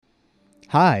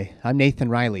Hi, I'm Nathan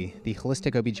Riley, the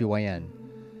holistic OBGYN.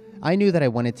 I knew that I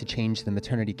wanted to change the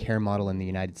maternity care model in the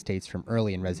United States from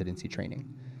early in residency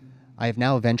training. I have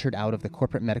now ventured out of the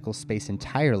corporate medical space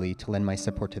entirely to lend my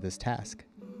support to this task.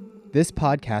 This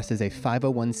podcast is a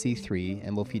 501c3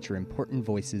 and will feature important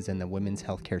voices in the women's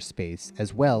healthcare space,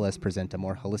 as well as present a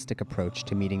more holistic approach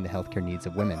to meeting the healthcare needs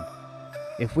of women.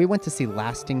 If we want to see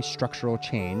lasting structural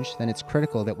change, then it's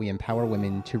critical that we empower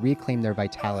women to reclaim their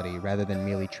vitality rather than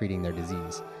merely treating their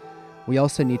disease. We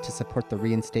also need to support the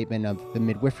reinstatement of the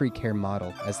midwifery care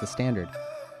model as the standard.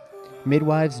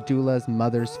 Midwives, doulas,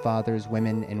 mothers, fathers,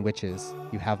 women, and witches,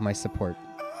 you have my support.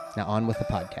 Now on with the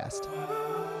podcast.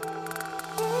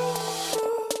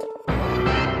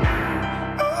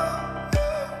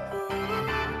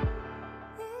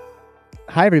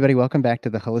 Hi, everybody. Welcome back to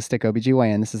the Holistic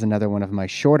OBGYN. This is another one of my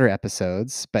shorter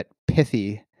episodes, but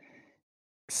pithy,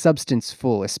 substance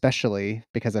full, especially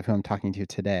because of who I'm talking to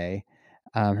today.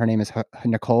 Her name is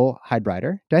Nicole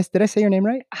Heidbreder. Did I say your name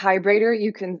right?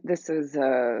 Heidbreder, this is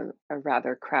a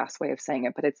rather crass way of saying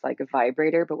it, but it's like a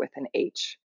vibrator, but with an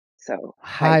H. So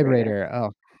Heidbreder. Heidbreder.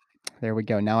 Oh, there we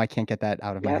go. Now I can't get that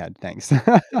out of my Yep. head. Thanks.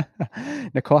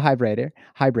 Nicole Heidbreder.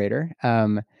 Heidbreder.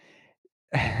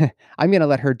 I'm gonna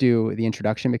let her do the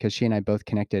introduction because she and I both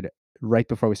connected right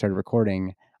before we started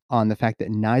recording on the fact that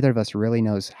neither of us really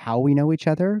knows how we know each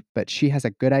other, but she has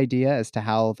a good idea as to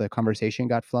how the conversation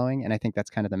got flowing, and I think that's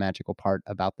kind of the magical part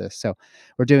about this. So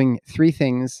we're doing 3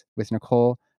 things with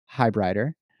Nicole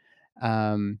Heidbreder.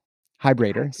 Um,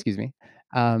 Heidbreder, Heidbreder. excuse me.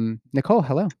 Nicole,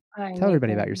 hello. Hi, Tell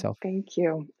everybody about Nathan. yourself. Thank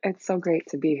you. It's so great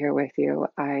to be here with you.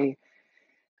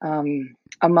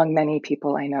 Among many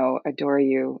people I know, adore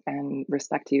you and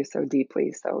respect you so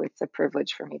deeply. So it's a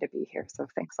privilege for me to be here. So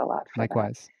thanks a lot for that.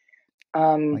 Likewise.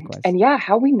 And Likewise. yeah,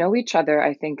 how we know each other,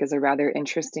 I think, is a rather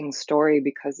interesting story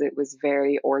because it was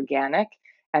very organic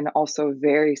and also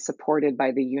very supported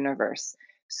by the universe.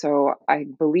 So I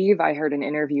believe I heard an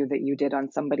interview that you did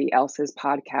on somebody else's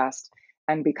podcast.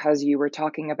 And because you were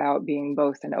talking about being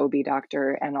both an OB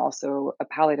doctor and also a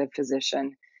palliative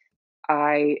physician,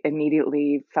 I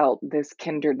immediately felt this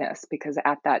kindredness because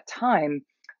at that time,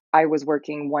 I was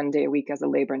working 1 day a week as a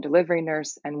labor and delivery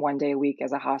nurse and 1 day a week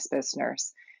as a hospice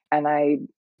nurse. And I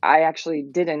actually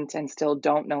didn't and still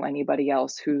don't know anybody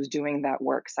else who's doing that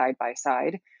work side by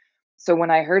side. So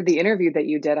when I heard the interview that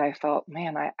you did, I felt,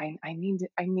 man, I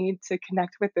need to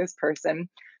connect with this person.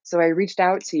 So I reached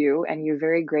out to you and you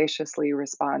very graciously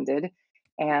responded.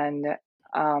 And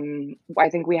I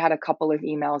think we had a couple of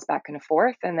emails back and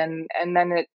forth, and then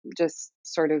it just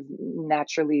sort of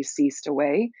naturally ceased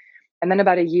away. And then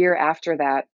about a year after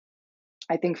that,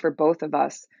 I think for both of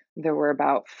us, there were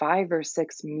about 5 or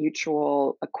 6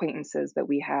 mutual acquaintances that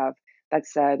we have that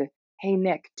said, "Hey,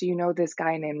 Nick, do you know this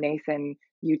guy named Nathan?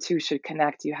 You two should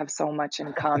connect. You have so much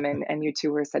in common, and you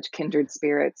two are such kindred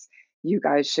spirits. You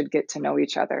guys should get to know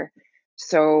each other."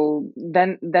 So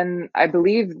then I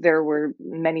believe there were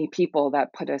many people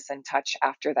that put us in touch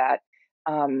after that.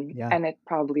 Yeah. And it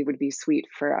probably would be sweet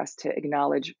for us to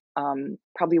acknowledge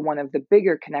probably one of the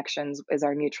bigger connections is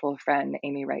our mutual friend,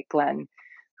 Amy Wright Glenn,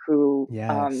 who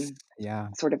Yes. Yeah.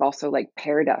 sort of also like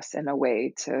paired us in a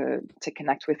way to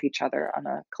connect with each other on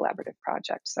a collaborative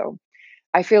project. So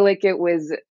I feel like it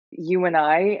was you and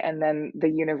I, and then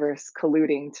the universe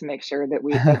colluding to make sure that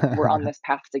we're on this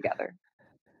path together.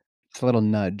 It's a little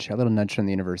nudge. A little nudge from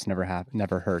the universe never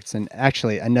hurts. And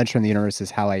actually, a nudge from the universe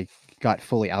is how I got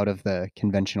fully out of the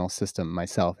conventional system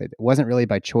myself. It wasn't really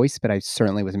by choice, but I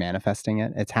certainly was manifesting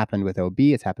it. It's happened with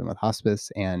OB, it's happened with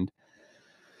hospice, and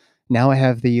now I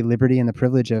have the liberty and the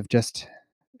privilege of just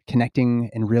connecting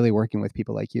and really working with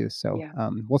people like you. So, Yeah.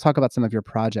 we'll talk about some of your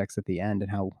projects at the end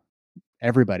and how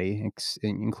everybody,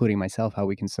 including myself, how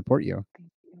we can support you.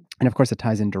 Thank you. And of course, it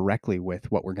ties in directly with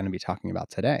what we're going to be talking about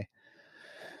today.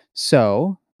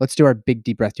 So let's do our big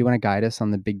deep breath. Do you want to guide us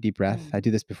on the big deep breath? I Mm.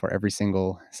 do this before every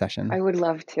single session. I would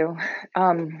love to.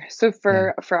 So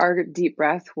Yeah. for our deep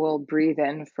breath, we'll breathe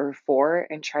in for 4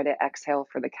 and try to exhale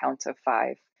for the count of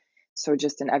 5. So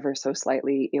just an ever so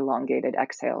slightly elongated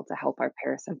exhale to help our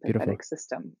Beautiful. parasympathetic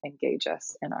system engage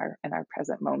us in our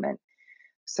present moment.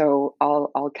 So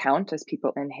I'll count as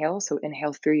people inhale. So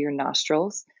inhale through your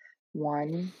nostrils.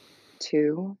 1,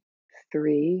 2,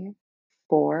 3,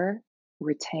 4.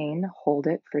 Retain, hold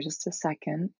it for just a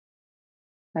second,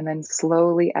 and then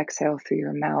slowly exhale through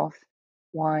your mouth.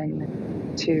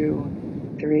 1,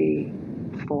 2, 3,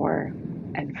 4,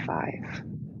 and 5.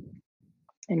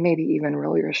 And maybe even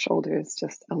roll your shoulders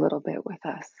just a little bit with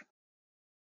us.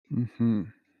 Hmm.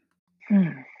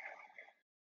 Hmm.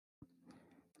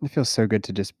 It feels so good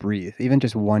to just breathe. Even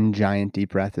just one giant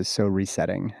deep breath is so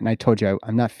resetting. And I told you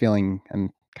I'm not feeling.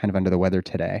 I'm kind of under the weather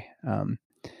today,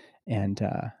 and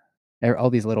all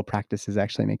these little practices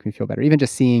actually make me feel better. Even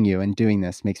just seeing you and doing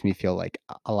this makes me feel like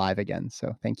alive again.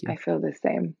 So thank you. I feel the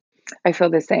same. I feel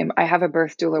the same. I have a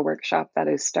birth doula workshop that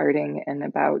is starting in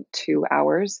about 2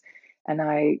 hours, and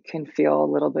I can feel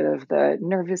a little bit of the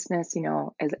nervousness,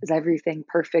 is everything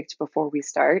perfect before we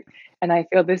start? And I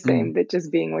feel the Mm, same, that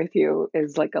just being with you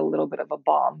is like a little bit of a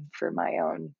balm for my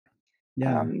own,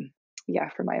 yeah. um, yeah,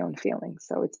 for my own feelings.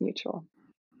 So it's mutual.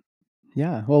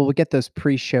 Yeah. Well, we'll get those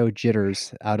pre-show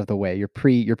jitters out of the way. Your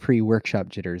pre-workshop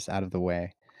jitters out of the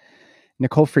way.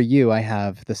 Nicole, for you, I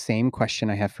have the same question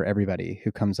I have for everybody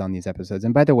who comes on these episodes.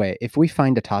 And by the way, if we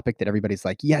find a topic that everybody's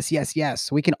like, yes, yes,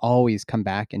 yes, we can always come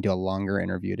back and do a longer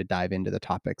interview to dive into the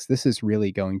topics. This is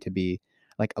really going to be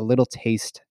like a little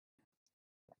taste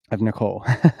of Nicole.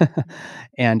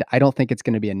 And I don't think it's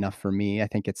going to be enough for me. I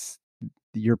think it's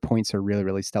your points are really,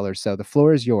 really stellar. So the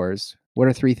floor is yours. What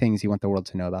are 3 things you want the world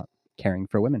to know about caring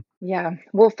for women? Yeah.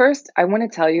 Well, first, I want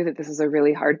to tell you that this is a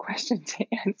really hard question to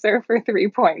answer for 3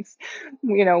 points.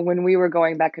 When we were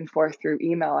going back and forth through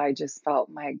email, I just felt,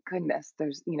 my goodness,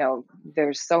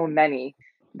 there's so many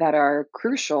that are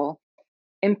crucial,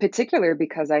 in particular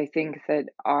because I think that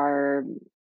our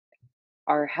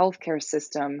healthcare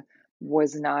system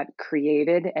was not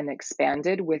created and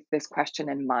expanded with this question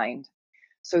in mind.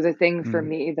 So the thing for Mm,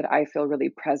 me that I feel really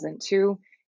present to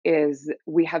is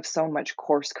we have so much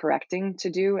course correcting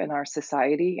to do in our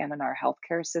society and in our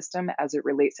healthcare system as it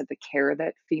relates to the care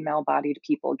that female bodied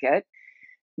people get,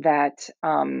 that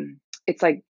it's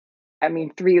like, I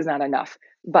mean, three is not enough.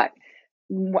 But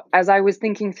as I was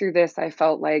thinking through this, I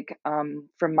felt like,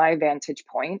 from my vantage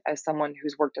point, as someone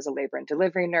who's worked as a labor and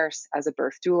delivery nurse, as a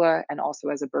birth doula, and also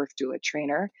as a birth doula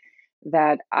trainer,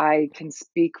 that I can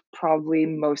speak probably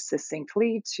most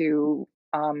succinctly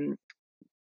um,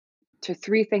 to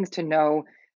 3 things to know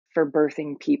for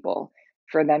birthing people,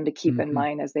 for them to keep in mhm,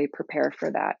 mind as they prepare for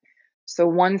that. So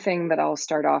one thing that I'll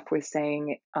start off with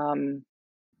saying,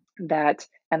 that,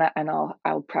 and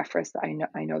I'll preface that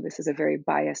I know this is a very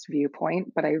biased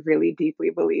viewpoint, but I really deeply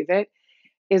believe it,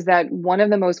 is that one of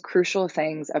the most crucial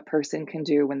things a person can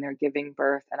do when they're giving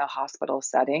birth in a hospital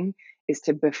setting is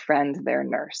to befriend their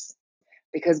nurse.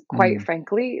 Because quite mm,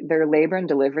 frankly, their labor and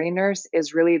delivery nurse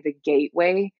is really the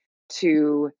gateway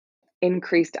to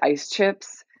increased ice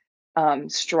chips,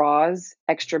 straws,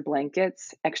 extra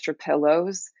blankets, extra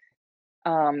pillows,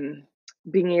 um,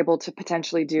 being able to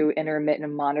potentially do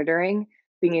intermittent monitoring,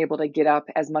 being able to get up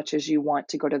as much as you want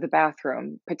to go to the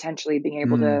bathroom, potentially being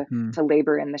able to mhm. to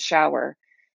labor in the shower.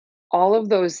 All of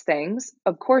those things,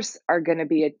 of course, are going to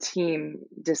be a team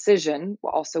decision,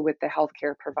 also with the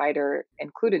healthcare provider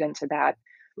included into that.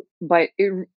 But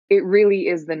it really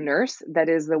is the nurse that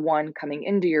is the one coming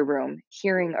into your room,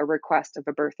 hearing a request of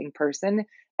a birthing person,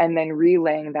 and then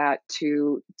relaying that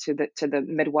to the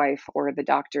midwife or the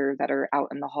doctor that are out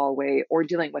in the hallway or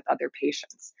dealing with other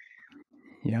patients.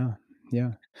 Yeah,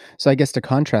 yeah. So I guess to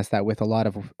contrast that with a lot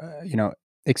of,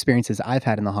 experiences I've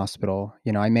had in the hospital,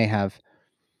 I may have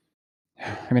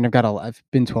I mean, I've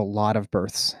been to a lot of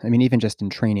births. I mean, even just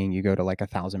in training, you go to like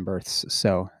 1,000 births.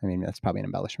 So, I mean, that's probably an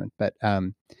embellishment, but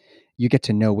you get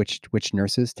to know which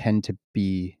nurses tend to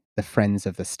be the friends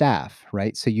of the staff,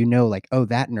 right? So like, oh,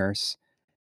 that nurse,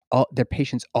 all their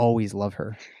patients always love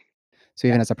her. So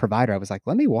Yeah. even as a provider, I was like,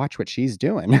 let me watch what she's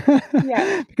doing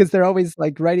Yeah. because they're always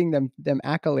like writing them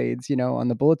accolades, on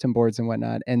the bulletin boards and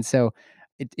whatnot. And so,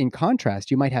 in contrast,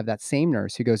 you might have that same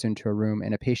nurse who goes into a room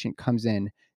and a patient comes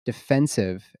in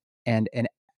defensive and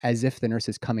as if the nurse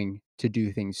is coming to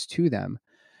do things to them.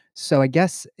 So I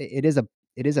guess it is a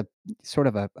sort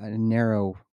of a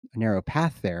narrow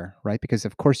path there, right? Because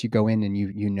of course you go in and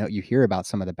you hear about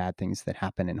some of the bad things that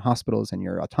happen in hospitals and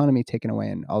your autonomy taken away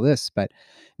and all this, but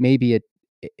maybe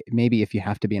maybe if you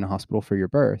have to be in a hospital for your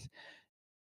birth,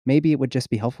 maybe it would just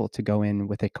be helpful to go in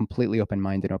with a completely open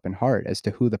mind and open heart as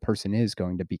to who the person is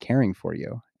going to be caring for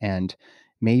you. And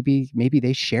maybe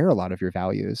they share a lot of your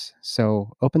values.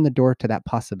 So open the door to that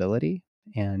possibility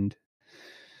and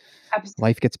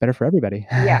life gets better for everybody.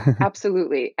 Yeah,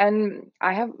 absolutely. And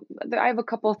I have a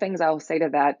couple of things I'll say to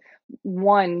that.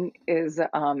 One is,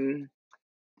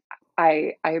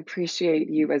 I appreciate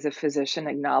you as a physician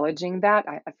acknowledging that.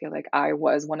 I feel like I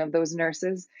was one of those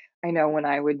nurses. I know when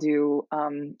I would do,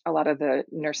 a lot of the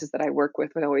nurses that I work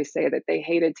with would always say that they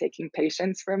hated taking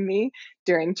patients from me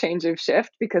during change of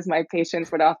shift, because my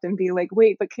patients would often be like,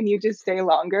 "Wait, but can you just stay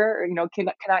longer?" Or,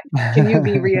 can you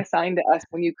be reassigned to us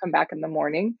when you come back in the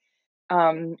morning?"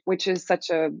 Which is such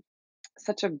a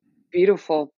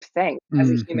beautiful thing as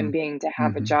a human Hmm. being to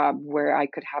have a Hmm. job where I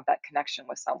could have that connection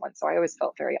with someone. So I always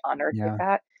felt very honored with Yeah.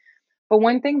 that. But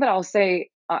one thing that I'll say,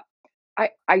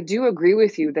 I do agree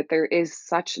with you that there is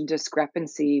such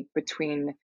discrepancy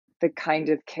between the kind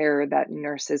of care that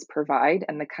nurses provide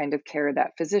and the kind of care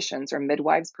that physicians or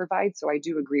midwives provide. So I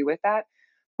do agree with that.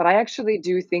 But I actually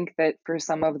do think that for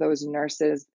some of those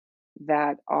nurses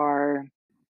that are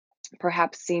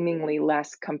perhaps seemingly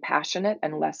less compassionate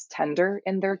and less tender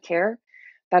in their care,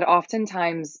 that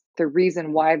oftentimes the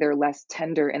reason why they're less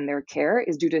tender in their care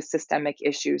is due to systemic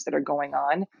issues that are going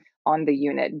on the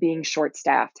unit, being short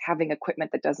staffed, having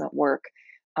equipment that doesn't work,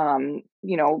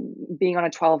 being on a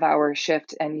 12-hour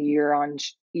shift and you're on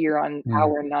Mm.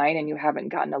 hour 9 and you haven't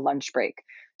gotten a lunch break.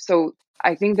 So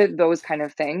I think that those kind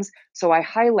of things. So I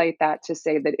highlight that to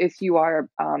say that if you are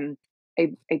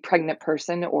a pregnant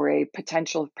person or a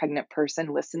potential pregnant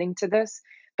person listening to this,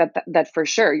 that for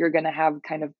sure you're going to have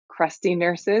kind of crusty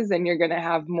nurses and you're going to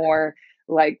have more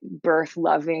like birth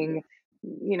loving,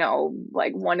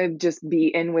 like want to just be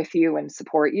in with you and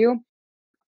support you.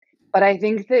 But I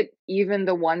think that even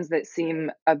the ones that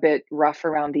seem a bit rough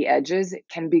around the edges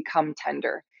can become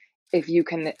tender if you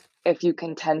can if you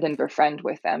can tend and befriend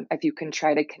with them, if you can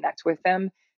try to connect with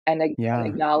them and Yeah.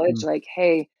 acknowledge Mm. like,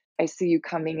 "Hey, I see you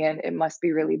coming in. It must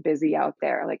be really busy out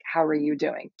there. Like, how are you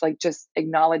doing?" Like just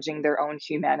acknowledging their own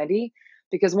humanity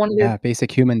because one of the Yeah.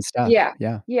 Basic human stuff. yeah,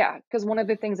 Yeah. yeah, because one of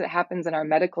the things that happens in our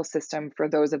medical system for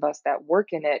those of us that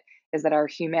work in it is that our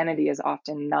humanity is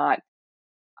often not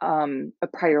a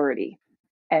priority.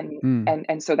 And Mm.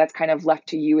 and so that's kind of left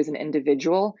to you as an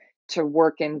individual to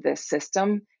work in this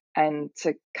system and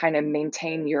to kind of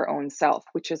maintain your own self,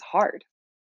 which is hard.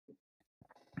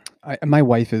 My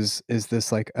wife is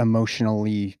this like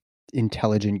emotionally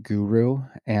intelligent guru,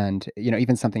 and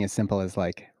even something as simple as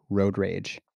like road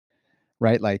rage.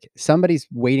 Right? Like, somebody's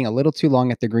waiting a little too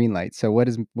long at the green light, so what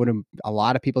do a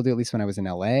lot of people do, at least when I was in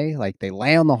LA? Like, they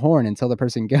lay on the horn until the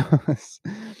person goes.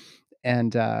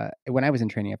 And, when I was in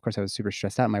training, of course, I was super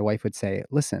stressed out. My wife would say,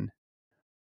 "Listen,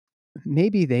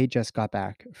 maybe they just got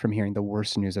back from hearing the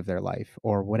worst news of their life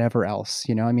or whatever else,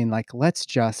 I mean, like, let's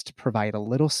just provide a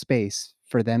little space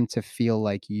for them to feel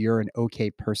like you're an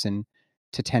okay person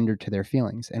to tender to their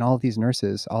feelings." And all of these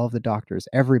nurses, all of the doctors,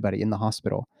 everybody in the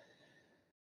hospital,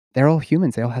 they're all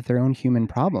humans. They all have their own human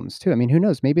That's right. problems too. I mean, who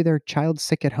knows? Maybe their child's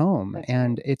sick at home That's right.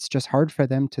 and it's just hard for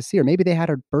them to see, or maybe they had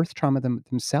a birth trauma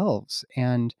themselves.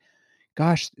 And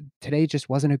gosh, today just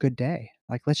wasn't a good day.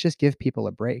 Like, let's just give people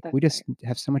a break. That's We just right.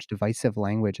 have so much divisive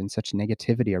language and such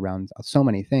negativity around so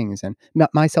many things, and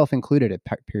myself included at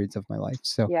periods of my life.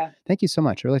 So, Yeah. thank you so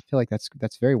much. I really feel like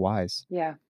that's very wise.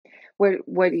 Yeah.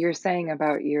 What you're saying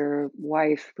about your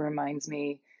wife reminds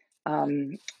me,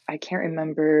 I can't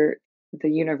remember the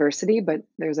university, but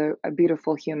there's a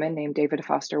beautiful human named David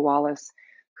Foster Wallace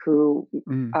who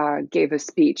Mm, gave a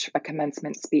speech, a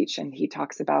commencement speech, and he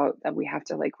talks about that we have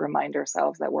to like remind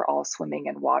ourselves that we're all swimming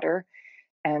in water.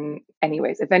 And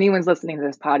anyways, if anyone's listening to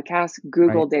this podcast,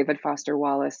 Google right. David Foster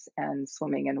Wallace and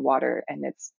swimming in water, and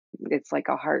it's like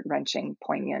a heart wrenching,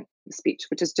 poignant speech,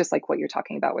 which is just like what you're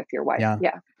talking about with your wife. Yeah.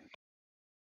 Yeah.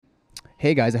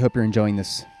 Hey guys, I hope you're enjoying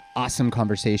this awesome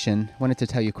conversation. Wanted to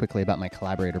tell you quickly about my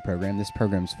collaborator program. This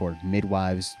program's for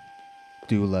midwives,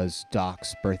 doulas,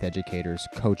 docs, birth educators,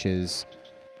 coaches,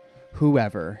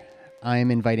 whoever. I'm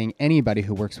inviting anybody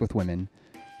who works with women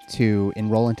to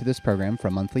enroll into this program for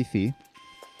a monthly fee.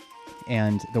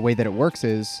 And the way that it works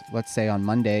is, let's say on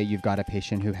Monday, you've got a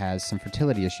patient who has some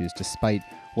fertility issues despite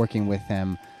working with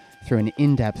them through an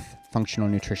in-depth functional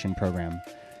nutrition program.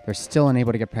 They're still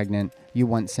unable to get pregnant. You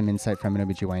want some insight from an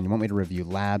OBGYN. You want me to review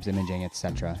labs, imaging,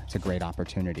 etc. It's a great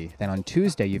opportunity. Then on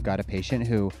Tuesday, you've got a patient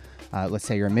who, let's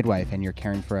say you're a midwife and you're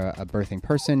caring for a birthing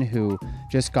person who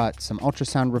just got some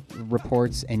ultrasound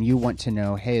reports, and you want to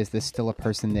know, hey, is this still a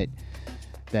person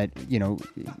that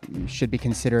should be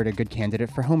considered a good candidate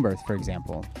for home birth, for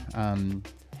example.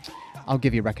 I'll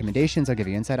give you recommendations. I'll give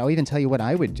you insight. I'll even tell you what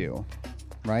I would do,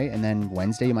 right? And then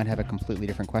Wednesday, you might have a completely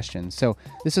different question. So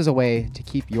this is a way to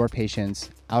keep your patients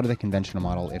out of the conventional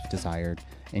model if desired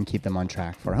and keep them on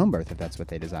track for home birth if that's what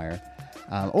they desire.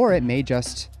 Or it may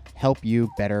just help you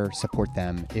better support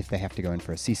them if they have to go in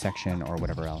for a C-section or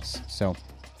whatever else. So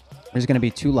there's going to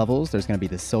be 2 levels. There's going to be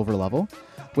the silver level,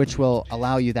 which will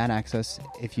allow you that access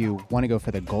if you want to go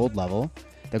for the gold level.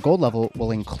 The gold level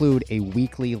will include a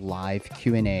weekly live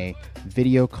Q&A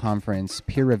video conference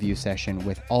peer review session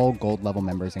with all gold level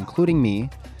members, including me.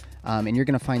 And you're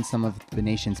going to find some of the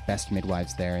nation's best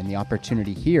midwives there. And the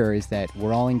opportunity here is that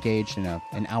we're all engaged in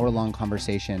an hour-long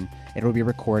conversation. It will be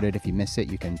recorded. If you miss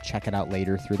it, you can check it out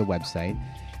later through the website.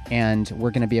 and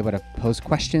we're going to be able to pose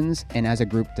questions and as a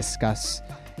group discuss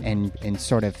and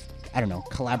sort of, I don't know,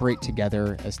 collaborate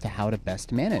together as to how to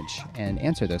best manage and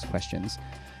answer those questions.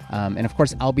 And of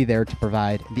course, I'll be there to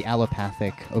provide the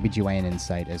allopathic OBGYN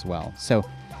insight as well. So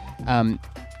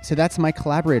that's my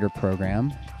collaborator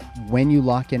program. When you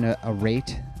lock in a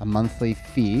rate, a monthly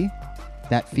fee,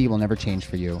 that fee will never change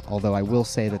for you. Although I will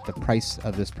say that the price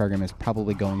of this program is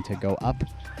probably going to go up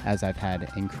as I've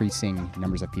had increasing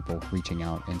numbers of people reaching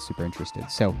out and super interested.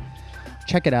 So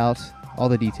check it out. All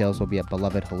the details will be at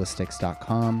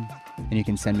belovedholistics.com. And you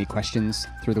can send me questions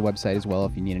through the website as well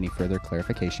if you need any further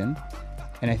clarification.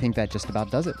 And I think that just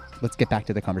about does it. Let's get back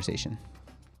to the conversation.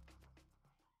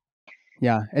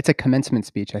 Yeah, it's a commencement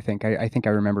speech, I think. I think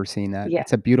I remember seeing that. Yeah.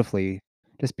 It's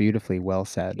just beautifully well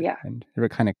said, Yeah. and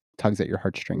it kind of tugs at your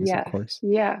heartstrings, of Yeah. course.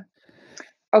 Yeah.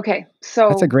 Okay. That's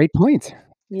a So, great point.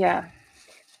 yeah.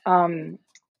 Um,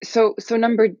 so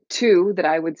number 2 that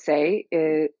I would say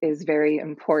is very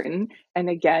important, and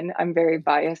again, I'm very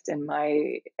biased in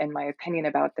my opinion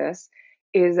about this,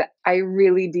 is I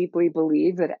really deeply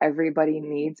believe that everybody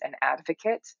needs an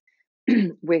advocate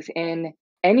within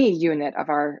any unit of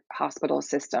our hospital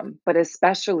system, but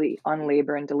especially on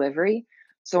labor and delivery.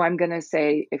 So I'm gonna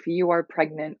say if you are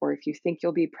pregnant or if you think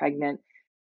you'll be pregnant,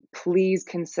 please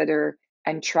consider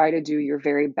and try to do your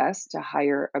very best to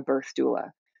hire a birth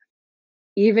doula.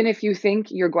 Even if you think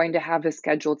you're going to have a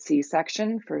scheduled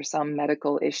C-section for some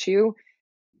medical issue,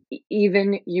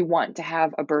 even you want to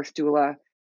have a birth doula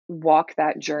walk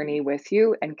that journey with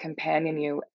you and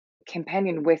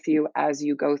companion with you as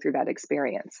you go through that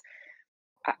experience.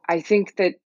 I think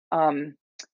that um,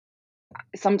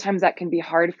 sometimes that can be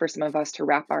hard for some of us to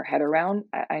wrap our head around.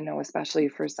 I know, especially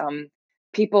for some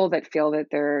people that feel that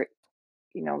they're,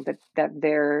 that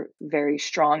they're very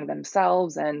strong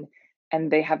themselves and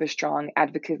they have a strong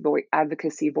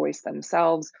advocacy voice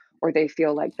themselves, or they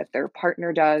feel like that their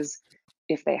partner does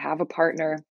if they have a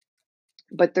partner.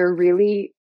 But there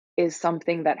really is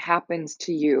something that happens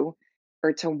to you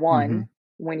or to Hmm. one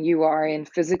when you are in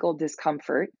physical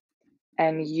discomfort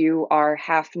and you are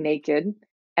half naked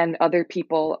and other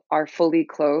people are fully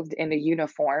clothed in a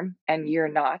uniform and you're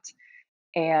not,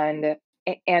 and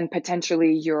and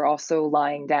potentially you're also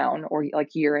lying down or like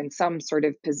you're in some sort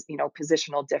of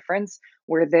positional difference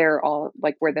where they're all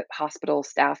like where the hospital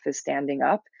staff is standing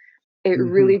up. It Hmm.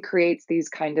 really creates these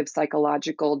kind of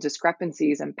psychological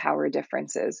discrepancies and power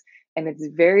differences, and it's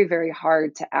very, very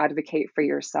hard to advocate for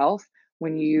yourself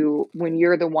when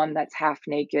you're the one that's half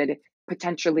naked,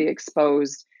 potentially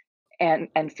exposed, and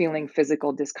feeling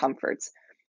physical discomforts.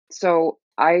 So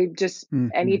I just Hmm.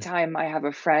 anytime I have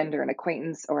a friend or an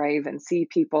acquaintance or I even see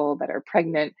people that are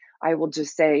pregnant, I will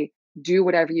just say, do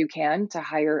whatever you can to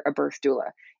hire a birth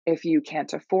doula. If you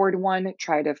can't afford one,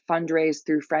 try to fundraise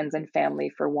through friends and family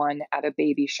for one at a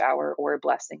baby shower or a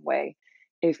blessing way.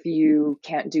 If you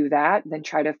can't do that, then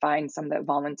try to find some that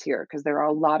volunteer because there are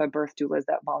a lot of birth doulas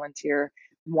that volunteer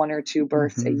 1 or 2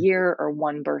 births a Hmm. year or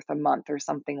 1 birth a month or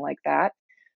something like that.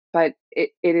 But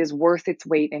it is worth its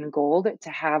weight in gold to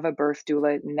have a birth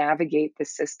doula navigate the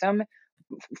system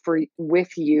for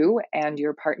with you and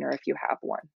your partner if you have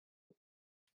one.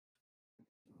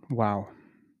 Wow.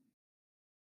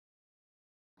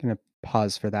 Gonna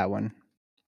pause for that one.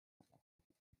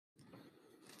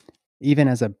 Even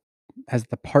as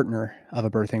the partner of a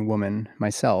birthing woman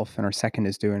myself, and our second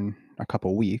is due in a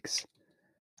couple weeks,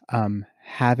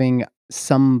 having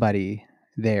somebody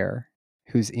there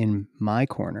who's in my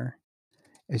corner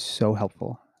is so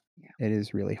helpful. Yeah. It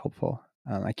is really helpful.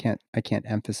 I can't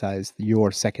emphasize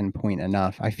your second point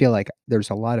enough. I feel like there's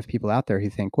a lot of people out there who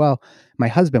think, well, my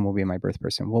husband will be my birth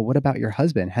person. Well, what about your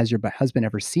husband? Has your husband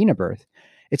ever seen a birth?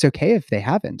 It's okay if they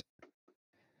haven't.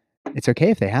 It's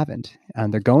okay if they haven't.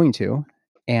 They're going to,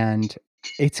 and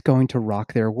it's going to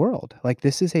rock their world. Like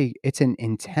it's an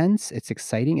intense, it's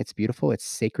exciting, it's beautiful, it's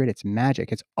sacred, it's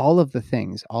magic. It's all of the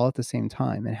things all at the same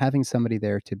time. And having somebody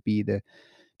there to be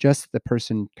just the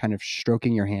person kind of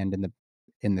stroking your hand in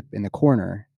the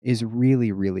corner is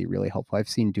really, really, really helpful. I've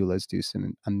seen doulas do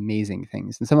some amazing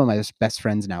things, and some of my best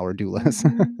friends now are doulas.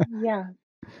 Yeah.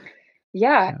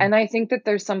 Yeah, Yeah. and I think that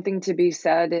there's something to be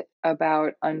said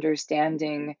about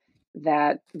understanding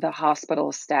that the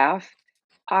hospital staff,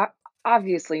 o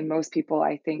obviously, most people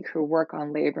I think who work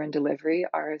on labor and delivery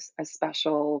are a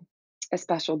special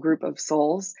group of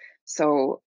souls.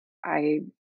 So I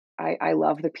I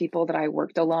love the people that I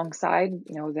worked alongside,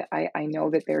 that I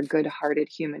know that they're good-hearted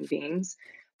human beings,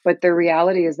 but the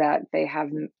reality is that they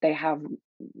have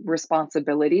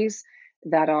responsibilities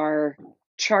that are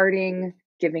charting,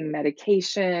 giving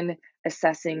medication,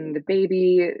 assessing the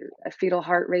baby, a fetal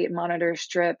heart rate monitor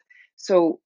strip.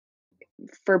 So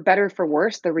for better for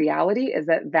worse, the reality is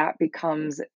that that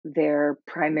becomes their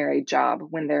primary job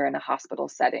when they're in a hospital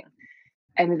setting.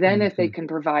 And then if they Hmm. can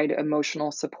provide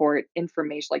emotional support,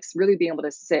 information, like really being able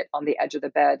to sit on the edge of the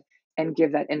bed and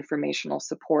give that informational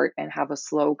support and have a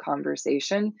slow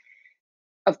conversation.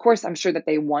 Of course, I'm sure that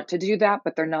they want to do that,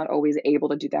 but they're not always able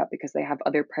to do that because they have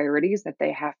other priorities that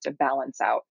they have to balance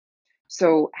out.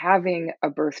 So, having a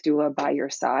birth doula by your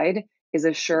side is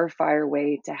a surefire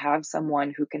way to have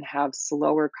someone who can have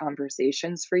slower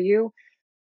conversations for you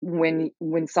when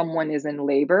someone is in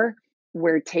labor,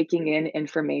 where taking in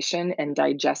information and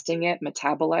digesting it,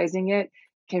 metabolizing it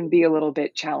can be a little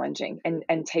bit challenging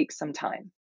and take some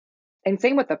time. And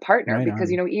same with the partner, Right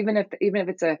because on. even if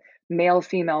it's a male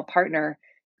female partner,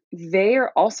 they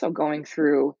are also going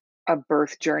through a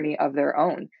birth journey of their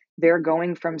own. They're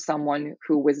going from someone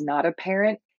who was not a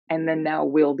parent and then now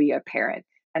will be a parent.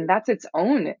 And that's its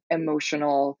own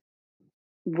emotional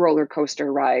roller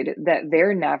coaster ride that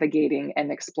they're navigating and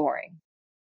exploring.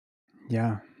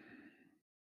 Yeah.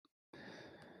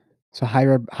 So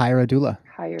hire a doula.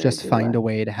 Hire a Just find doula, a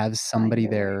way to have find somebody a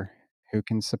way. there who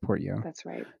can support you. That's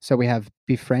right. So we have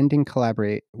befriend and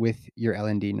collaborate with your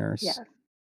L&D nurse. Yes.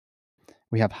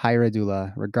 We have hire a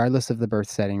doula, regardless of the birth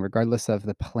setting, regardless of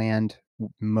the planned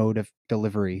mode of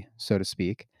delivery, so to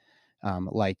speak,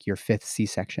 like your fifth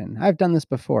C-section. I've done this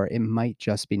before. It might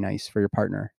just be nice for your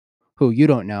partner, who you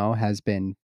don't know has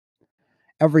been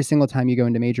every single time you go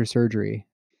into major surgery,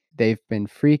 they've been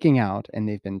freaking out and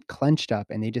they've been clenched up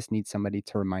and they just need somebody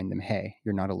to remind them, hey,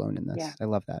 you're not alone in Yeah. this. I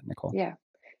love that, Nicole. Yeah.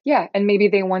 Yeah, and maybe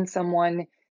they want someone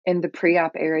in the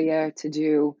pre-op area to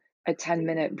do a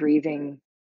 10-minute breathing,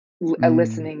 Mm,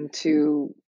 listening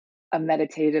to a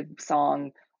meditative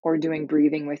song or doing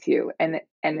breathing with you, and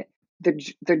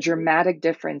the dramatic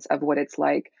difference of what it's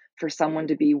like for someone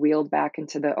to be wheeled back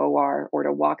into the OR or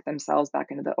to walk themselves back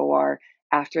into the OR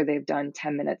after they've done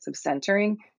 10 minutes of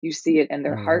centering. You see it in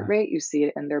their oh, heart yeah. rate, you see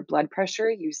it in their blood pressure,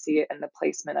 you see it in the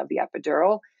placement of the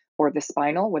epidural or the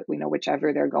spinal, what we know,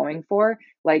 whichever they're going for.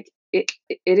 Like it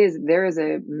is, there is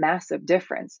a massive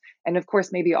difference. And of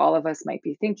course, maybe all of us might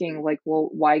be thinking like, well,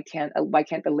 why can't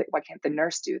the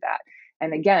nurse do that?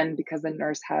 And again, because the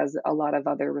nurse has a lot of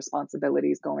other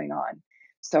responsibilities going on.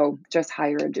 So just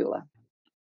hire a doula.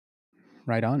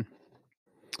 Right on.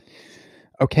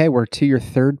 Okay, we're to your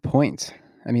third point.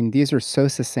 I mean, these are so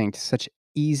succinct, such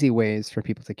easy ways for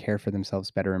people to care for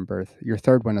themselves better in birth. Your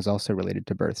third one is also related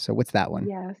to birth. So, what's that one?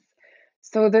 Yes.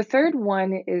 So the third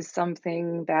one is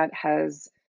something that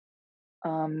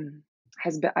um,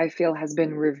 has been, I feel, has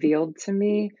been revealed to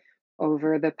me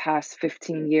over the past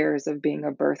 15 years of being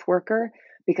a birth worker,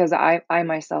 because I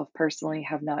myself personally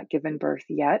have not given birth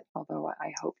yet, although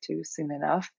I hope to soon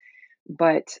enough.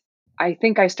 But I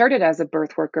think I started as a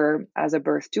birth worker, as a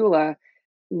birth doula,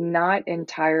 not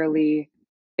entirely,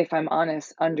 if I'm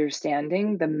honest,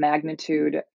 understanding the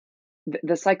magnitude,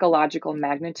 the psychological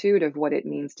magnitude of what it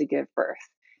means to give birth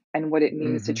and what it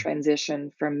means to Hmm.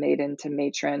 transition from maiden to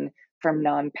matron, from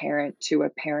non-parent to a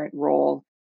parent role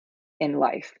in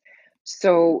life.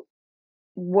 So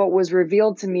what was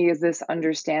revealed to me is this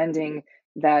understanding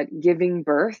that giving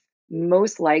birth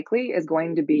most likely is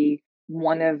going to be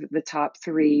one of the top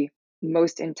 3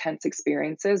 most intense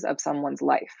experiences of someone's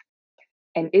life.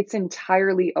 And it's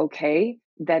entirely okay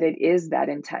that it is that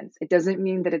intense. It doesn't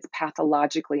mean that it's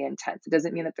pathologically intense. It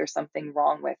doesn't mean that there's something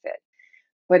wrong with it.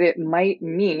 But it might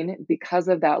mean, because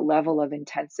of that level of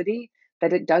intensity,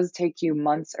 that it does take you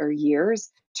months or years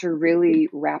to really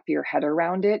wrap your head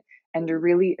around it and to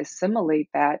really assimilate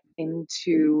that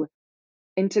into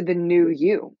the new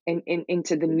you,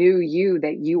 into the new you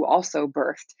that you also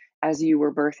birthed as you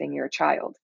were birthing your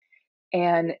child.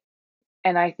 And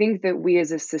and I think that we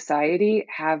as a society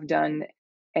have done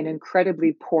an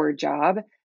incredibly poor job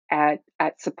at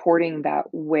supporting that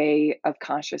way of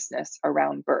consciousness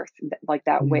around birth, like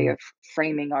that way Mm. of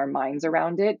framing our minds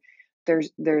around it.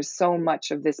 There's so much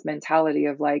of this mentality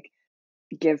of like,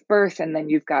 give birth and then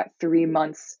you've got 3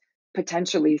 months,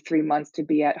 potentially 3 months, to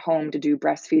be at home to do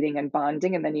breastfeeding and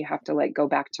bonding, and then you have to like go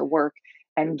back to work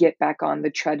and get back on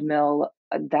the treadmill,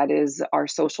 that is our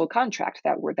social contract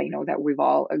that we're they know that we've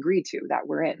all agreed to, that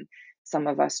we're in. Some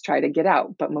of us try to get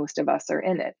out, but most of us are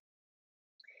in it.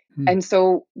 Mm. And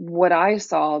so what I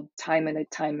saw time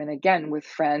and again with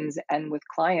friends and with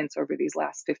clients over these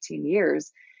last 15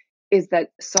 years is that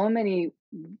so many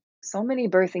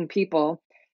birthing people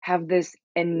have this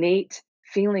innate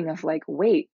feeling of like,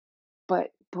 wait,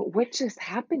 but what just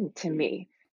happened to me?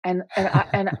 And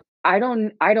I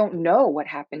don't know what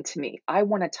happened to me. I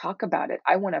want to talk about it.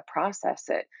 I want to process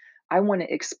it. I want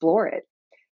to explore it.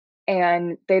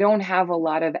 and they don't have a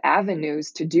lot of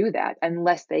avenues to do that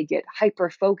unless they get hyper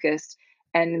focused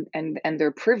and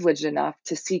they're privileged enough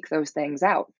to seek those things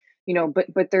out.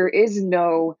 But there's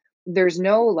no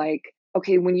like,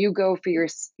 okay, when you go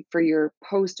for your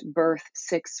post birth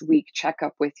 6 week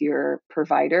checkup with your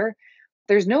provider,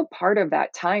 there's no part of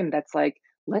that time that's like,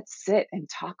 let's sit and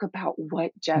talk about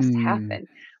what just Mm. happened.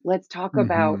 Let's talk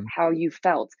about Mhm. how you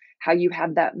felt, how you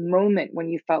had that moment when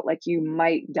you felt like you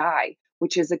might die,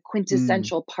 which is a Mm.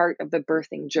 quintessential part of the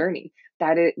birthing journey.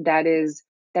 That is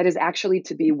actually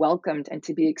to be welcomed and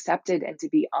to be accepted and to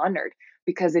be honored,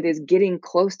 because it is getting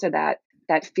close to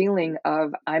that feeling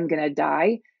of I'm going to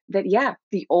die. That, yeah,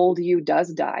 the old you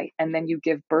does die, and then you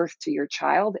give birth to your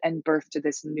child and birth to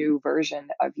this new version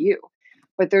of you.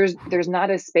 But there's not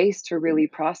a space to really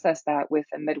process that with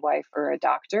a midwife or a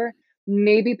doctor.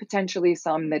 Maybe potentially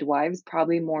some midwives,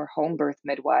 probably more home birth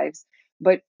midwives,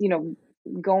 but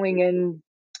going in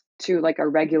to like a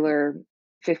regular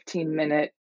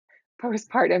 15-minute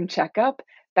postpartum checkup,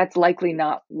 that's likely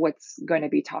not what's going to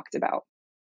be talked about.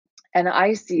 And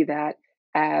I see that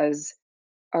as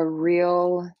a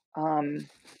real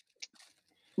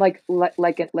like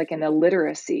an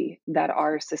illiteracy that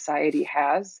our society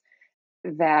has,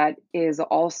 that is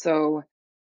also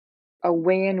a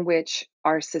way in which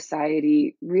our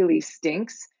society really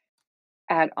stinks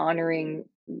at honoring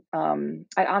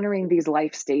these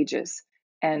life stages,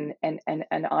 and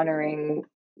honoring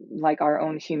like our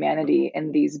own humanity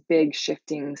in these big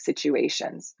shifting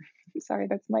situations. Sorry,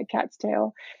 that's my cat's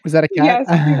tail. Was that a cat?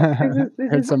 Yes, this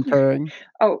Heard is some purring.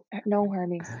 oh, no,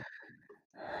 Hermes,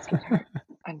 sweetheart.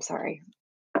 I'm sorry,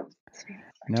 sweetie.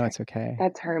 No, Okay. it's okay.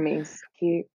 That's Hermes.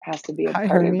 He has to be a Hi,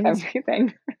 part of Hermes.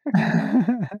 everything.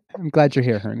 I'm glad you're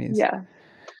here, Hermes. Yeah.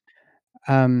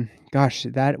 Gosh,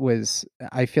 that was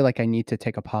I feel like I need to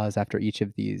take a pause after each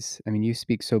of these. I mean, you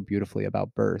speak so beautifully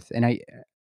about birth, and I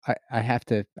have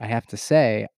to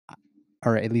say,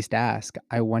 or at least ask,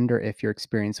 I wonder if your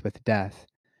experience with death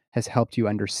has helped you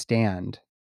understand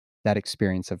that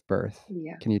experience of birth.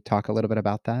 Yeah. Can you talk a little bit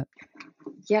about that?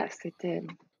 Yes, it did.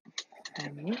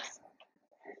 Hermes.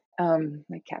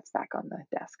 My cat's back on the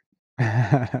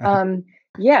desk. Um,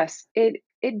 yes, it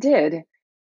did.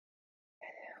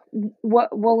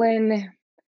 What well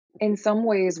in some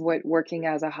ways, what working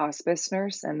as a hospice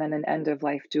nurse and then an end of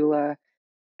life doula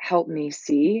helped me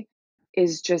see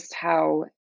is just how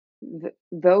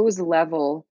those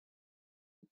level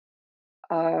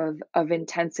of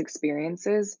intense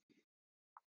experiences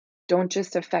don't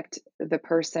just affect the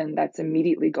person that's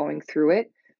immediately going through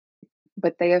it,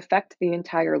 but they affect the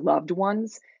entire loved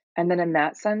ones. And then in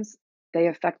that sense, they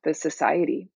affect the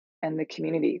society and the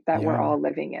community that we're Yeah. all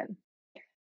living in.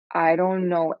 I don't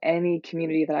know any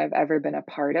community that I've ever been a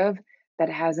part of that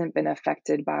hasn't been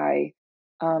affected by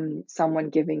someone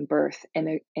giving birth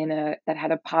in a that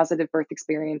had a positive birth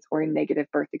experience or a negative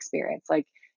birth experience. Like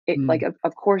it, Mm. like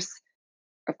of course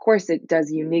it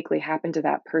does uniquely happen to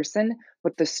that person,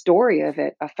 but the story of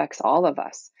it affects all of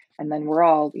us. And then we're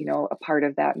all, a part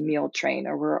of that meal train,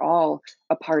 or we're all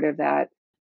a part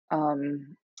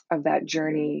um, of that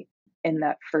journey in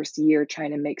that first year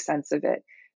trying to make sense of it.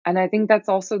 And I think that's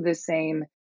also the same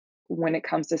when it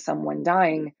comes to someone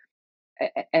dying.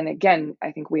 And again,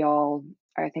 I think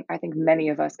many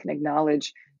of us can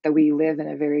acknowledge that we live in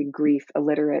a very grief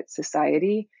illiterate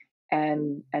society,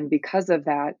 and because of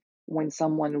that, when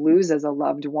someone loses a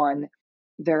loved one,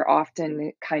 they're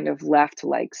often kind of left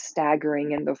like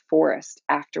staggering in the forest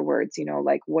afterwards,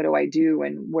 like, what do I do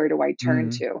and where do I turn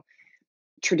Mm. to?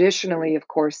 Traditionally, of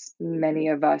course, many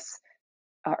of us,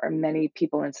 or many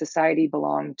people in society,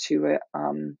 belong to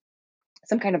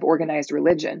some kind of organized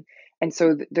religion. And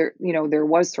so there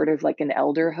was sort of like an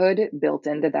elderhood built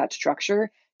into that structure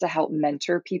to help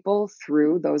mentor people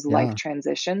through those life Yeah.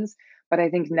 transitions. But I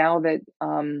think now that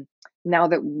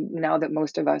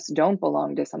most of us don't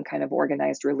belong to some kind of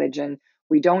organized religion,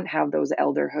 we don't have those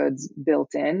elderhoods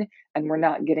built in, and we're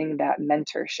not getting that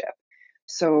mentorship.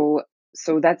 So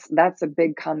that's a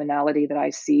big commonality that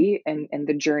I see in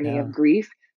the journey of Yeah. grief,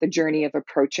 the journey of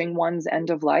approaching one's end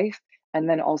of life, and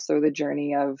then also the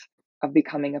journey of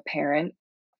becoming a parent,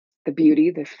 the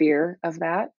beauty, the fear of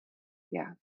that.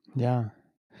 Yeah. Yeah.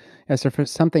 Yeah, so for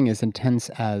something as intense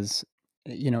as,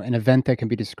 an event that can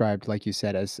be described, like you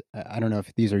said, as I don't know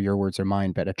if these are your words or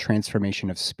mine, but a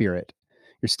transformation of spirit.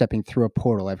 You're stepping through a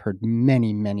portal. I've heard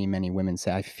many, many, many women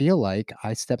say, I feel like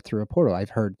I stepped through a portal.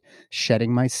 I've heard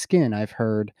shedding my skin. I've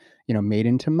heard, made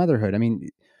into motherhood. I mean,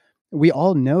 we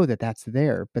all know that that's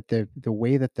there, but the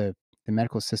way that the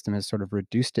medical system has sort of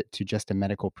reduced it to just a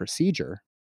medical procedure,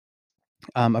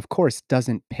 of course,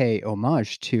 doesn't pay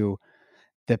homage to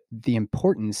the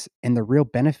importance and the real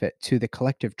benefit to the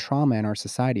collective trauma in our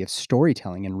society of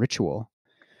storytelling and ritual.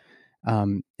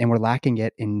 And we're lacking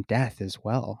it in death as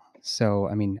well. So,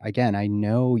 I mean, again, I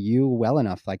know you well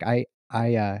enough. Like I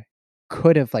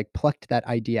could have like plucked that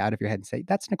idea out of your head and say,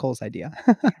 "That's Nicole's idea."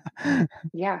 Yeah.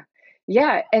 Yeah.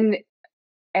 Yeah, and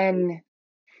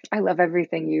I love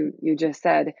everything you just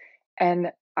said.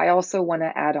 And I also want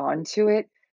to add on to it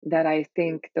that I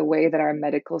think the way that our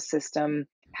medical system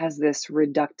has this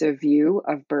reductive view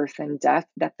of birth and death,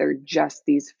 that they're just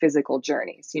these physical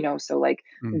journeys, so like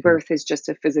Mhm. birth is just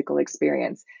a physical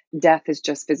experience, death is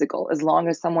just physical. As long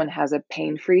as someone has a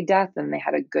pain-free death and they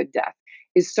had a good death,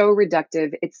 is so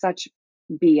reductive. It's such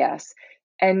BS.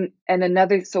 And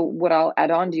another, so what I'll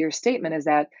add on to your statement is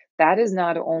that that is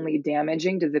not only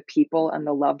damaging to the people and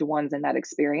the loved ones in that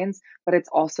experience, but it's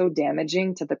also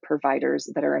damaging to the providers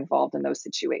that are involved in those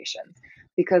situations.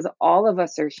 Because all of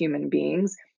us are human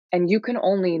beings, and you can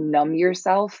only numb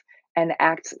yourself and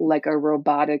act like a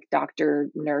robotic doctor,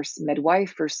 nurse,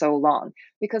 midwife for so long.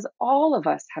 Because all of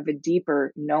us have a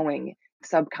deeper knowing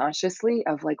subconsciously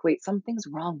of like, wait, something's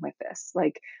wrong with this.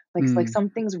 Like Mm.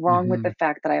 something's wrong with the Mhm.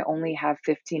 fact that I only have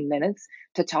 15 minutes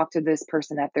to talk to this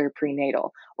person at their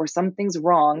prenatal, or something's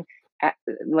wrong at,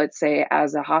 let's say,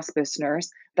 as a hospice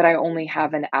nurse, that I only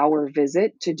have an hour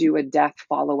visit to do a death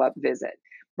follow-up visit.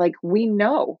 Like,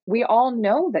 we all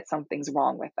know that something's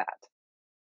wrong with that.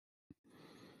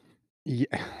 Yeah.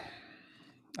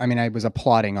 I mean, I was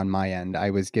applauding on my end.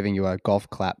 I was giving you a golf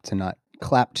clap to not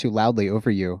clap too loudly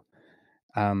over you.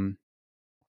 Um,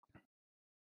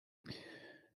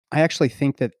 I actually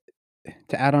think that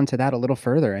to add on to that a little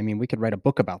further, I mean, we could write a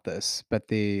book about this, but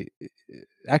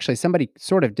actually somebody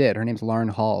sort of did. Her name's Lauren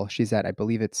Hall. She's at, I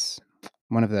believe it's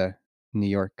one of the New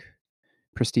York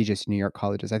prestigious New York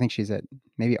colleges. I think she's at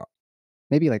maybe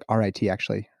like RIT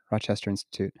actually, Rochester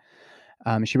Institute.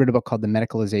 She wrote a book called so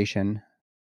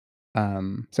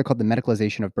called The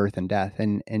Medicalization of Birth and Death,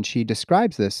 and she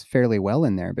describes this fairly well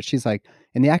in there, but she's like,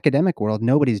 in the academic world,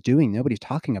 nobody's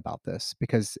talking about this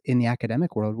because in the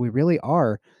academic world, we really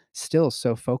are still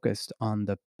so focused on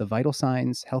the vital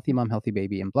signs, healthy mom, healthy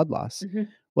baby, and blood loss. Mhm,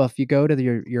 Well, if you go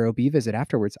to your OB visit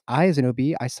afterwards, I, as an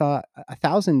OB, I saw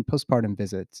 1,000 postpartum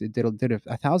visits. It did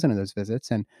 1,000 of those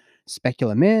visits and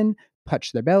speculum in,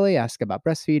 touch their belly, ask about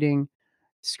breastfeeding,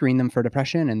 screen them for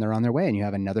depression, and they're on their way, and you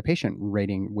have another patient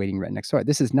waiting right next door.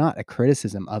 This is not a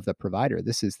criticism of the provider.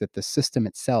 This is that the system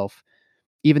itself,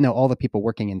 even though all the people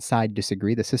working inside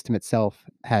disagree, the system itself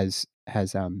has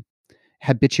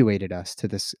habituated us to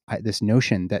this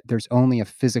notion that there's only a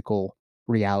physical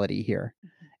reality here. mhm.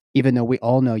 Even though we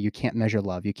all know you can't measure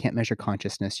love, you can't measure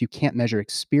consciousness, you can't measure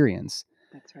experience.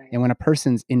 That's right. And when a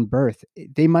person's in birth,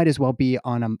 they might as well be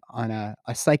on a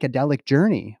psychedelic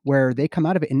journey where they come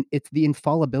out of it, and it's the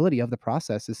infallibility of the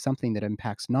process is something that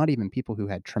impacts not even people who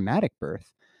had traumatic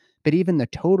birth, but even the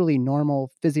totally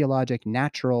normal, physiologic,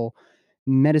 natural,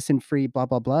 medicine-free, blah,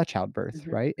 blah, blah childbirth,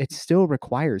 Mhm, right? It mhm. still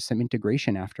requires some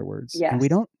integration afterwards, and we Yes.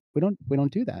 don't we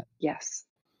don't do that. Yes,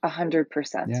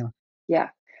 100%. Yeah, Yeah.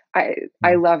 I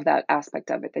I yeah, love that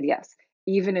aspect of it, that yes,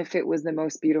 even if it was the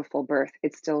most beautiful birth,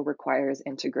 it still requires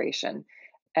integration.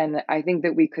 And I think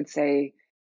that we could say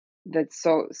that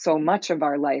so much of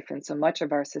our life and so much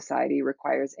of our society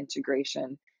requires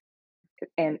integration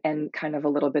and kind of a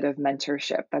little bit of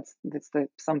mentorship. That's the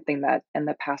something that in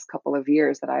the past couple of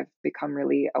years that I've become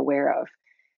really aware of.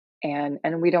 And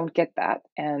we don't get that.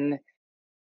 And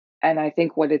I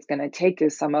think what it's gonna take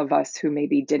is some of us who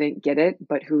maybe didn't get it,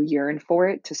 but who yearn for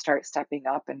it, to start stepping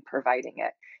up and providing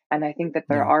it. And I think that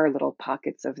there yeah, are little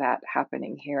pockets of that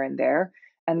happening here and there.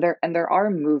 And there are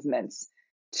movements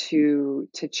to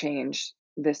change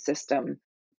the system,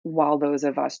 while those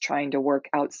of us trying to work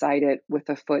outside it with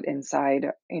a foot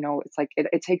inside, it's like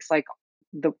it takes like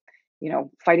the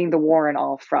fighting the war on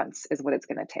all fronts is what it's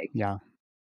gonna take. yeah,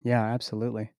 yeah,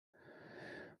 absolutely.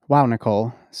 Wow,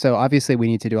 Nicole. So obviously, we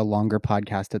need to do a longer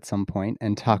podcast at some point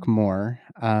and talk Mhm. more.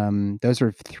 Those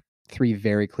are three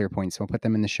very clear points. So we'll put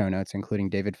them in the show notes, including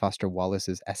David Foster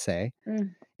Wallace's essay.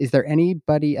 Mm. Is there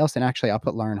anybody else? And actually, I'll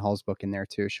put Lauren Hall's book in there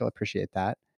too. She'll appreciate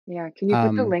that. Yeah, can you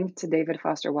put the Um, link to David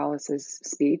Foster Wallace's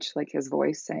speech, like his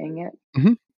voice saying it?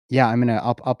 mhm. Yeah,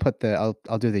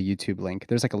 I'll do the YouTube link.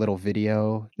 There's like a little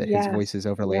video that his voice Yes, is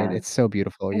overlaid. yes, It's so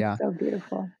beautiful. it's Yeah. so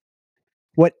beautiful.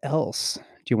 What else do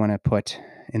you want to put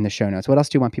in the show notes? What else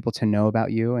do you want people to know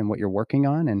about you and what you're working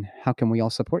on, and how can we all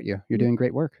support you? You're Yeah, doing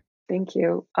great work. thank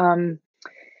you.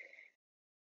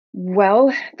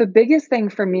 Well, the biggest thing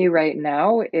for me right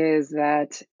now is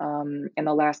that in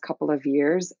the last couple of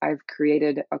years, I've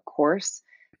created a course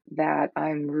that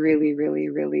I'm really, really,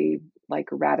 really like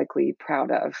radically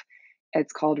proud of.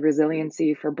 It's called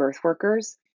Resiliency for Birth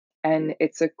Workers, and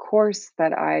it's a course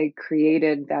that I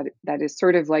created that is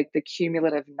sort of like the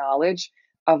cumulative knowledge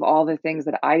of all the things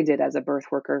that I did as a birth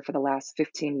worker for the last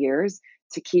 15 years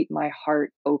to keep my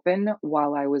heart open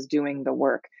while I was doing the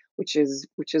work, which is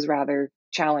rather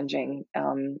challenging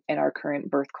in our current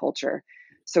birth culture.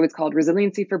 So it's called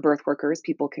Resiliency for Birth Workers.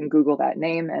 People can Google that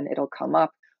name and it'll come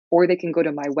up, or they can go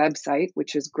to my website,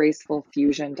 which is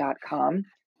gracefulfusion.com,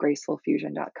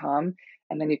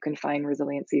 and then you can find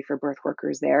Resiliency for Birth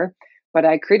Workers there. But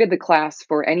I created the class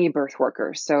for any birth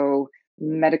worker. So,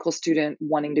 medical student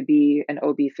wanting to be an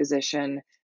OB physician,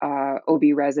 OB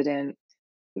resident,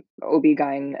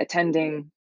 OB-GYN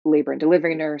attending, labor and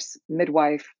delivery nurse,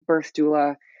 midwife, birth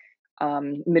doula,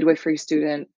 midwifery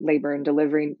student, labor and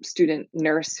delivery student,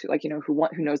 nurse, like,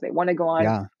 who knows they want to go on.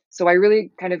 Yeah. So I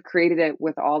really kind of created it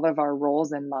with all of our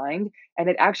roles in mind, and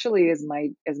it actually is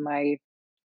my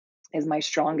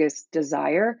strongest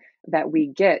desire that we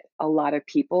get a lot of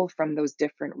people from those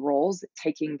different roles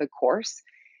taking the course.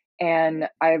 And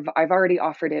I've already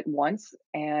offered it once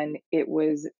and it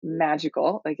was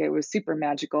magical. Like, it was super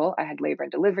magical. I had labor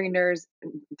and delivery nurses,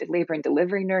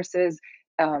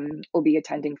 OB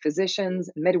attending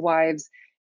physicians, midwives,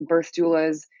 birth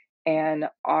doulas, and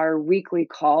our weekly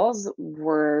calls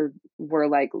were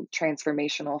like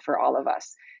transformational for all of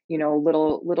us.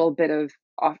 Little bit of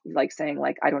off, like saying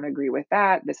like, I don't agree with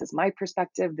that. This is my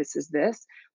perspective. This is this.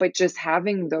 But just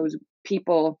having those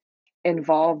people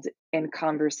involved in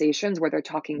conversations where they're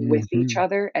talking with each Hmm.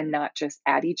 other and not just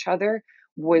at each other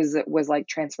was like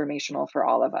transformational for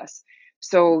all of us.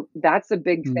 So that's a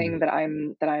big thing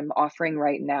Mm. that I'm offering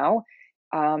right now.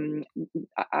 Um,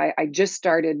 I just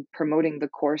started promoting the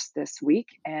course this week,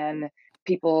 and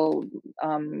people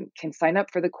can sign up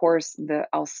for the course.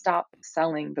 I'll stop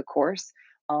selling the course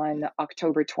on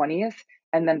October 20th,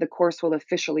 and then the course will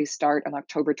officially start on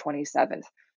October 27th.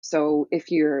 So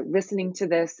if you're listening to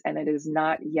this and it is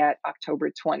not yet October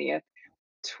 20th,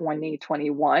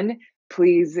 2021,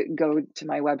 please go to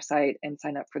my website and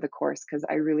sign up for the course because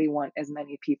I really want as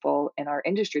many people in our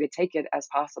industry to take it as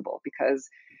possible, because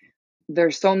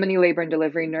there's so many labor and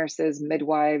delivery nurses,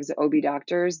 midwives, OB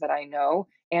doctors that I know,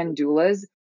 and doulas,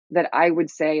 that I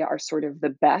would say are sort of the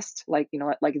best. Like,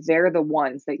 like they're the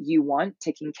ones that you want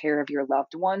taking care of your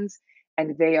loved ones,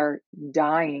 and they are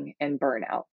dying in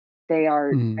burnout. They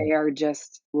are Mm. they are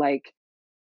just like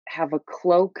have of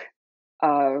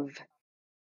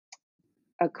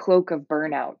a cloak of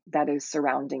burnout that is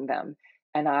surrounding them.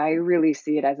 And I really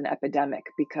see it as an epidemic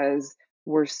because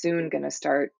we're soon going to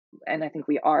start, and I think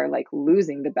we are, like,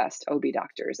 losing the best OB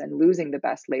doctors and losing the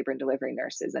best labor and delivery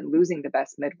nurses and losing the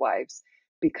best midwives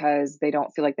because they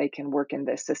don't feel like they can work in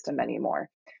this system anymore.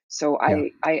 So Yeah.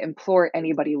 I implore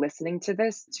anybody listening to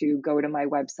this to go to my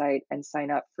website and sign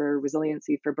up for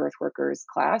Resiliency for Birth Workers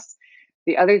class.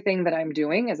 The other thing that I'm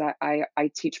doing is I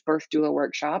teach birth doula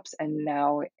workshops, and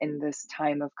now in this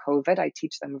time of COVID, I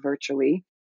teach them virtually.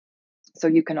 So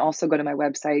you can also go to my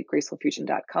website,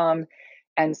 gracefulfusion.com,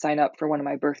 and sign up for one of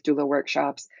my birth doula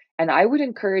workshops. And I would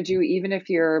encourage you, even if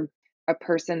you're a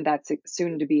person that's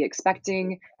soon to be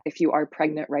expecting, if you are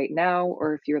pregnant right now,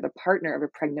 or if you're the partner of a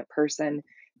pregnant person,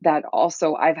 that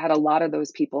also I've had a lot of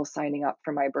those people signing up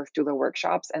for my birth doula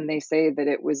workshops, and they say that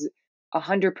it was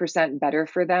 100% better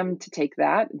for them to take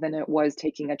that than it was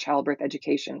taking a childbirth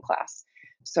education class.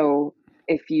 So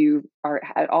if you are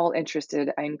at all interested,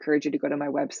 I encourage you to go to my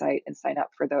website and sign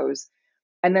up for those.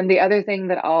 And then the other thing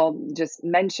that I'll just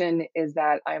mention is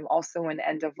that I'm also an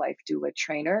end of life doula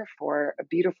trainer for a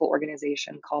beautiful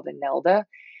organization called Anelda.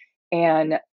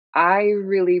 And I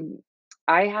really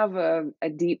I have a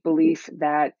deep belief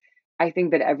that I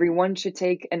think that everyone should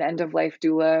take an end of life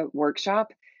doula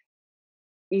workshop,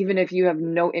 even if you have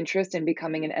no interest in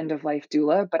becoming an end of life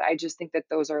doula. But I just think that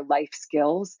those are life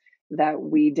skills that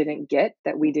we didn't get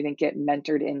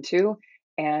mentored into.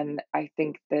 And I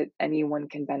think that anyone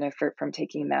can benefit from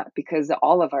taking that because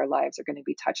all of our lives are going to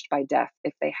be touched by death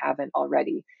if they haven't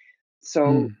already. So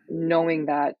Mm. knowing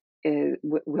that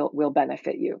will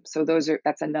benefit you. So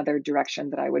that's another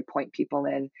direction that I would point people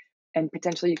in, and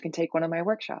potentially you can take one of my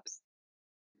workshops.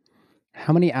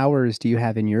 How many hours do you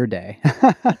have in your day?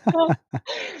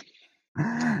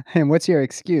 And what's your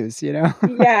excuse, you know?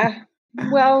 Yeah.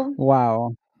 Well,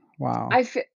 Wow. Wow. I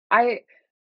fe-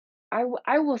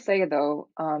 I will say though,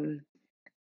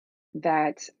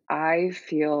 that I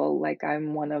feel like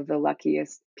I'm one of the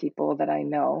luckiest people that I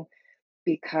know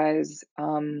because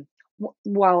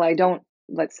while I don't,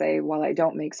 let's say, while I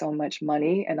don't make so much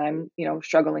money and I'm,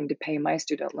 struggling to pay my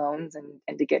student loans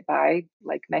and to get by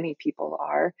like many people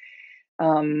are,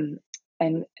 um,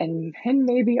 and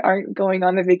maybe aren't going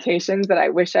on the vacations that I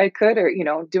wish I could, or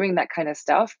doing that kind of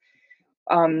stuff.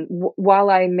 While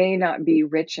I may not be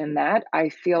rich in that, I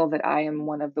feel that I am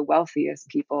one of the wealthiest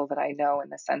people that I know, in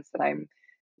the sense that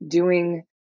doing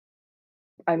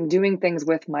I'm doing things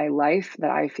with my life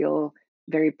that I feel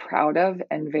very proud of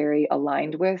and very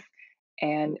aligned with,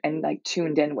 and like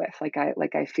tuned in with. Like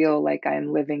I feel like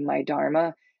I'm living my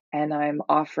dharma, and I'm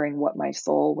offering what my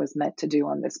soul was meant to do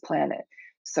on this planet.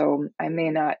 So I may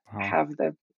not Wow. have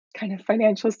the kind of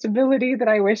financial stability that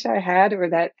I wish I had, or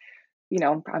that,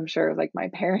 I'm sure like my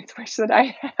parents wish that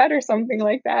I had, or something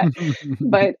like that.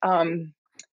 But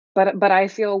but I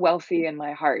feel wealthy in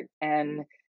my heart, and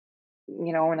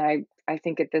I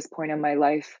think at this point in my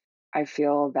life, I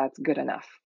feel that's good enough.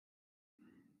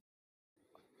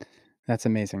 That's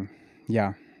amazing.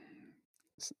 Yeah.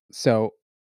 So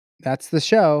that's the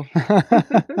show.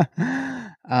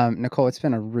 Nicole, it's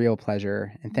been a real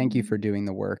pleasure, and thank you for doing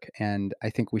the work. And I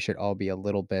think we should all be a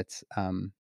little bit,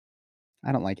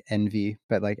 I don't like envy,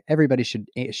 but like everybody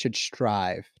should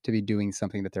strive to be doing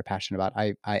something that they're passionate about.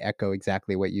 I echo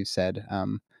exactly what you said.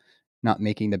 Not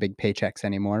making the big paychecks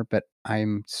anymore, but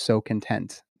I'm so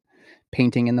content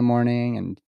painting in the morning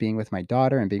and being with my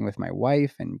daughter and being with my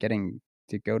wife and getting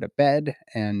to go to bed.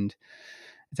 And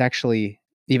it's actually,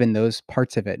 even those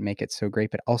parts of it make it so great.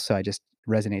 But also, I just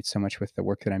resonate so much with the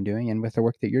work that I'm doing and with the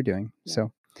work that you're doing. Yeah.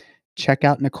 So check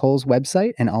out Nicole's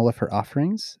website and all of her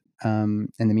offerings. In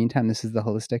the meantime, this is the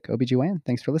Holistic OBGYN.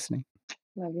 Thanks for listening.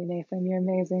 Love you, Nathan. You're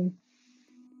amazing.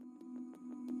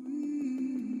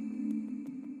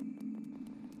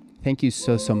 Thank you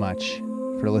so, so much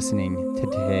for listening to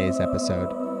today's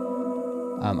episode.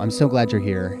 I'm so glad you're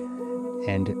here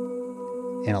and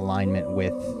in alignment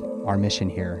with our mission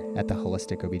here at the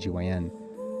Holistic OBGYN.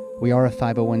 We are a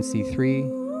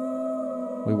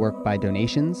 501c3. We work by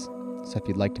donations. So if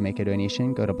you'd like to make a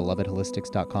donation, go to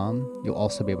belovedholistics.com. You'll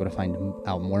also be able to find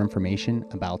out more information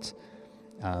about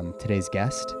today's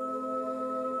guest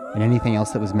and anything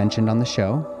else that was mentioned on the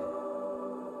show.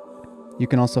 You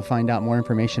can also find out more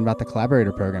information about the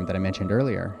collaborator program that I mentioned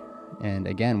earlier. And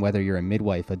again, whether you're a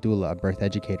midwife, a doula, a birth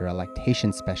educator, a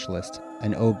lactation specialist,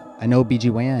 an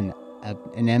OBGYN,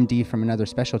 an MD from another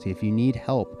specialty, if you need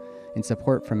help and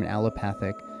support from an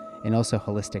allopathic and also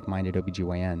holistic-minded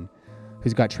OBGYN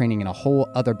who's got training in a whole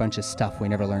other bunch of stuff we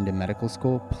never learned in medical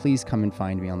school, please come and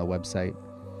find me on the website.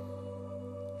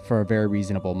 For a very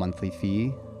reasonable monthly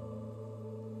fee,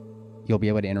 you'll be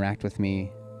able to interact with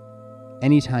me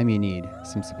anytime you need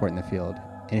some support in the field.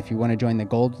 And if you want to join the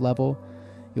gold level,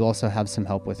 you'll also have some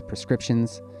help with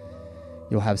prescriptions.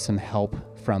 You'll have some help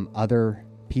from other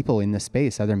people in the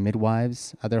space, other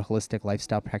midwives, other holistic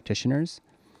lifestyle practitioners,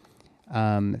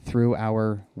 through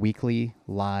our weekly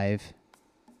live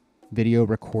video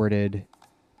recorded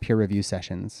peer review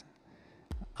sessions.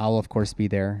 I'll of course be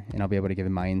there and I'll be able to give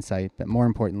my insight, but more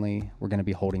importantly, we're going to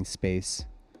be holding space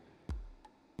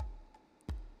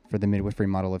for the midwifery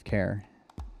model of care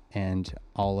and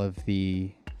all of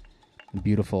the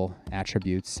beautiful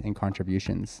attributes and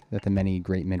contributions that the many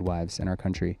great midwives in our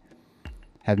country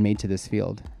have made to this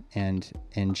field and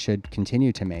should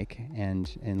continue to make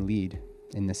and lead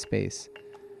in this space.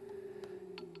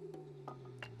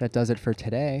 That does it for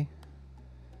today.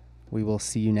 We will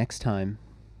see you next time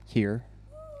here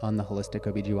on the Holistic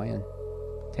OBGYN.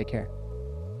 Take care.